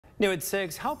New at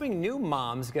 6, helping new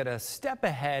moms get a step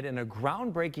ahead in a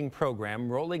groundbreaking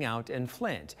program rolling out in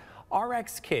Flint.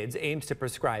 RX Kids aims to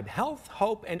prescribe health,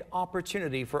 hope, and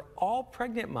opportunity for all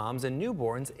pregnant moms and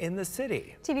newborns in the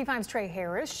city. TV5's Trey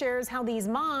Harris shares how these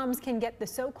moms can get the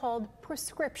so-called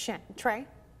prescription. Trey?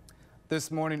 This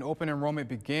morning, open enrollment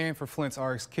began for Flint's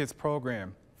RX Kids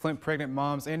program. Flint pregnant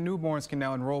moms and newborns can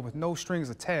now enroll with no strings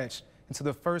attached into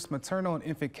the first maternal and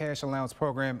infant cash allowance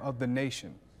program of the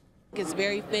nation. It's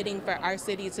very fitting for our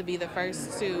city to be the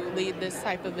first to lead this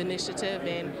type of initiative,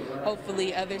 and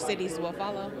hopefully other cities will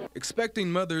follow. Expecting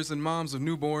mothers and moms of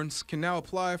newborns can now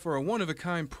apply for a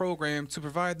one-of-a-kind program to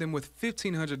provide them with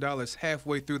 $1,500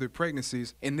 halfway through their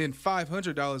pregnancies and then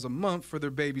 $500 a month for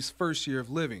their baby's first year of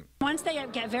living. Once they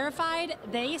get verified,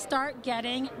 they start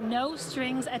getting no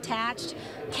strings attached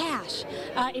cash.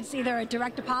 It's either a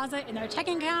direct deposit in their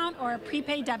checking account or a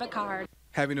prepaid debit card.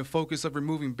 Having a focus of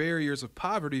removing barriers of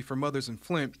poverty for mothers in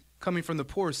Flint, coming from the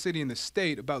poorest city in the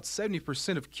state, about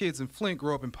 70% of kids in Flint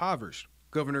grow up impoverished.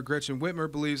 Governor Gretchen Whitmer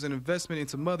believes an investment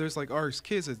into mothers like RX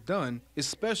Kids has done is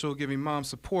special, giving moms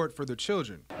support for their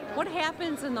children. What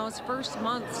happens in those first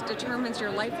months determines your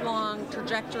lifelong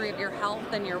trajectory of your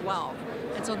health and your wealth.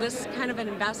 And so this kind of an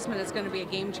investment is going to be a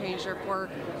game changer for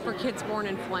kids born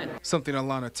in Flint. Something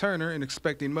Alana Turner, an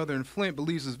expecting mother in Flint,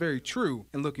 believes is very true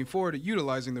and looking forward to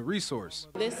utilizing the resource.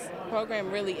 This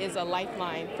program really is a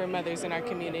lifeline for mothers in our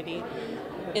community.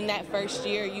 In that first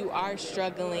year, you are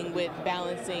struggling with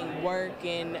balancing work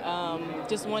and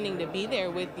just wanting to be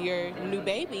there with your new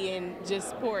baby and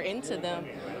just pour into them.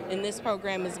 And this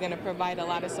program is going to provide a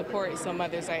lot of support so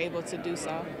mothers are able to do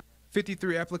so.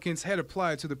 53 applicants had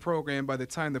applied to the program by the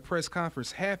time the press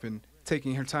conference happened.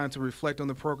 Taking her time to reflect on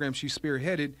the program she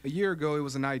spearheaded, a year ago it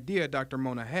was an idea Dr.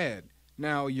 Mona had.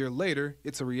 Now, a year later,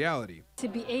 it's a reality. To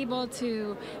be able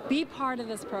to be part of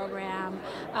this program,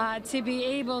 to be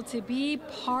able to be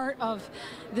part of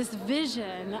this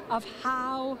vision of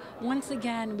how, once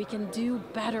again, we can do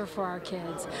better for our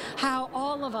kids, how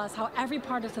all of us, how every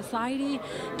part of society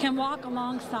can walk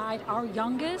alongside our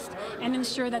youngest and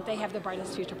ensure that they have the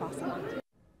brightest future possible.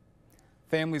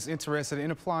 Families interested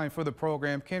in applying for the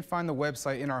program can find the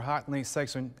website in our hot link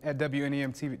section at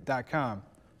WNEMTV.com.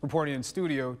 Reporting in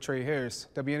studio, Trey Harris,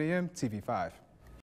 WNEM TV5.